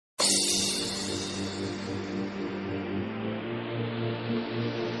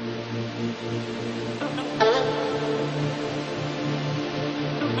Yo,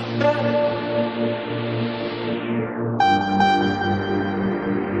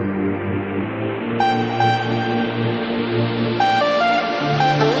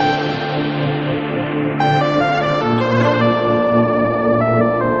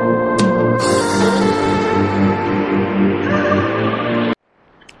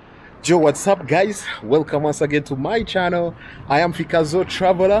 what's up guys, welcome once again to my channel. I am Fikazo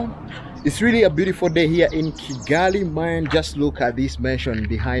Traveler. It's really a beautiful day here in Kigali, man. Just look at this mansion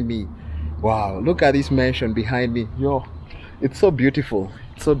behind me. Wow, look at this mansion behind me. Yo, it's so beautiful,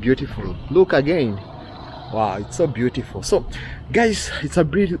 it's so beautiful. Look again. Wow, it's so beautiful. So guys, it's a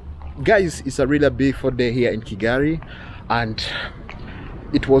really beautiful day here in Kigali, and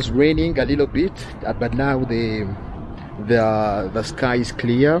it was raining a little bit, but now the sky is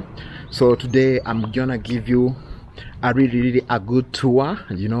clear. So today I'm gonna give you a really a good tour,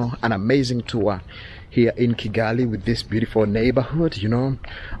 you know, an amazing tour here in Kigali with this beautiful neighborhood. You know,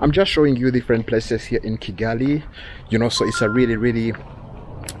 I'm just showing you different places here in Kigali, you know. So it's a really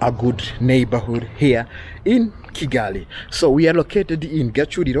a good neighborhood here in Kigali. So we are located in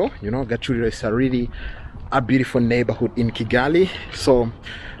Gachuriro. You know, Gachuriro is a beautiful neighborhood in Kigali. So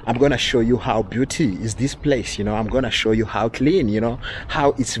I'm gonna show you how beauty is this place, you know. I'm gonna show you how clean, you know,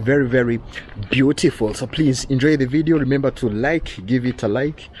 how it's very beautiful. So please enjoy the video. Remember to give it a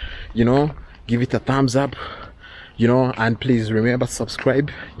like, you know, give it a thumbs up, you know, and please remember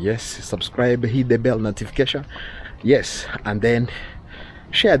subscribe. Yes, subscribe, hit the bell notification, yes, and then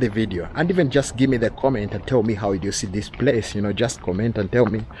share the video, and even just give me the comment and tell me how you see this place. You know, just comment and tell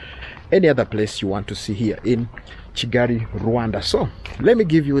me any other place you want to see here in Kigali, Rwanda. So let me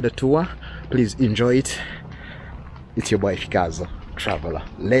give you the tour. Please enjoy it. It's your boy Fikazo Traveler.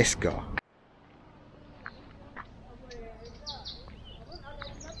 Let's go.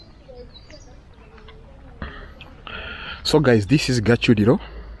 So guys, this is Gachuriro.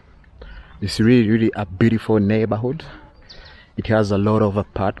 It's really a beautiful neighborhood. It has a lot of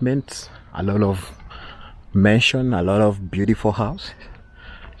apartments, a lot of mansion, a lot of beautiful houses.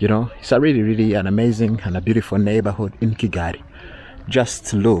 You know, it's a really an amazing and a beautiful neighborhood in Kigali.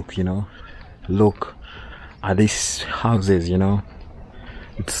 Just look, you know, look at these houses, you know.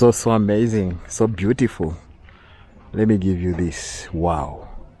 It's so amazing, so beautiful. Let me give you this. Wow,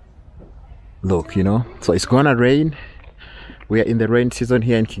 look, you know. So it's gonna rain. We are in the rain season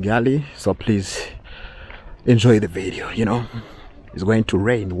here in Kigali, so please enjoy the video. You know, it's going to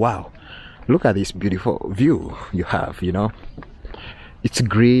rain. Wow, look at this beautiful view you have, you know. It's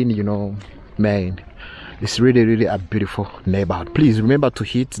green, you know, man. It's really a beautiful neighborhood. Please remember to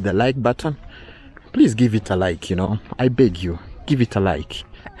hit the like button. Please give it a like, you know, I beg you, give it a like.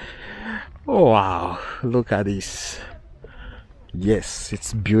 Oh wow, look at this. Yes,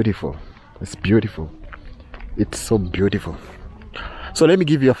 it's beautiful, it's beautiful, it's so beautiful. So let me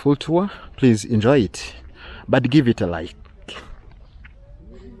give you a full tour. Please enjoy it, but give it a like.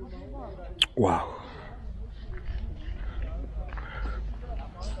 Wow.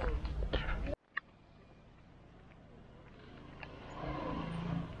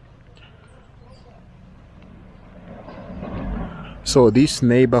 So this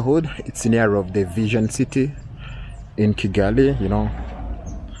neighborhood, it's near of the Vision City in Kigali, you know.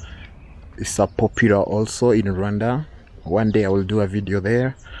 It's a popular also in Rwanda. One day I will do a video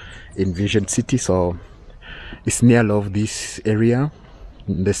there in Vision City. So it's near of this area,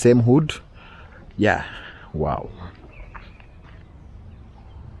 in the same hood. Yeah, wow.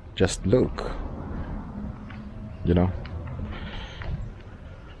 Just look, you know.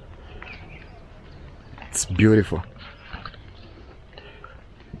 It's beautiful.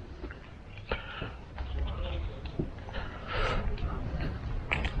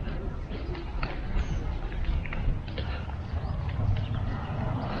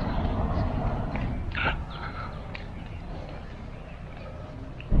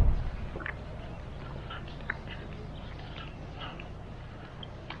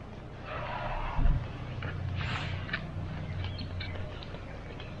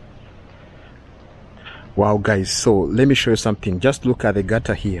 Wow guys, so let me show you something. Just look at the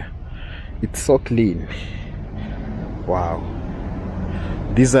gutter here. It's so clean. Wow,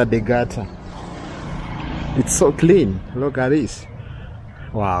 these are the gutter. It's so clean. Look at this.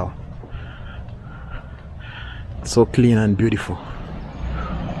 Wow, so clean and beautiful.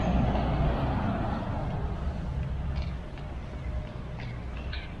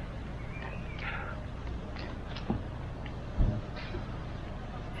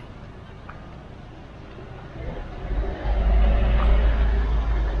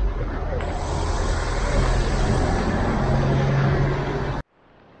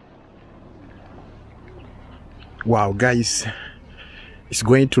 Wow, guys, it's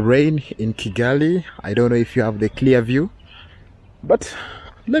going to rain in Kigali. I don't know if you have the clear view, but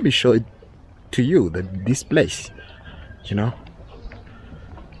let me show it to you, this place, you know.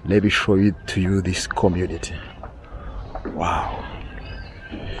 Let me show it to you, this community. Wow,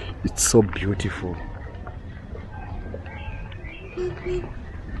 it's so beautiful.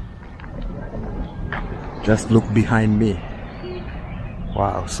 Just look behind me.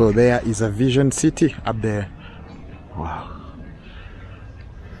 Wow, so there is a vision city up there. Wow.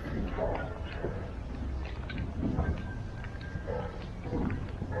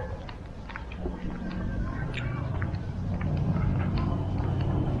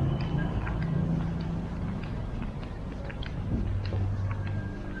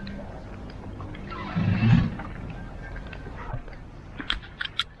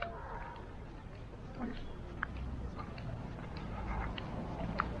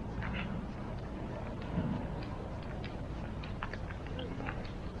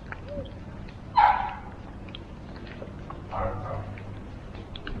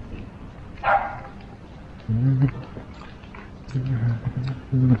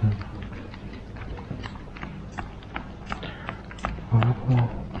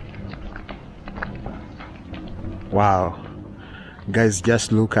 Wow, guys,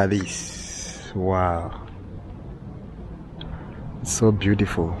 just look at this. Wow, it's so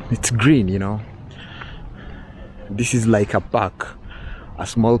beautiful. It's green, you know. This is like a park, a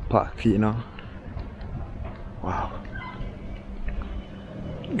small park, you know. Wow,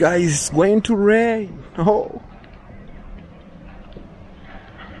 guys, it's going to rain. Oh,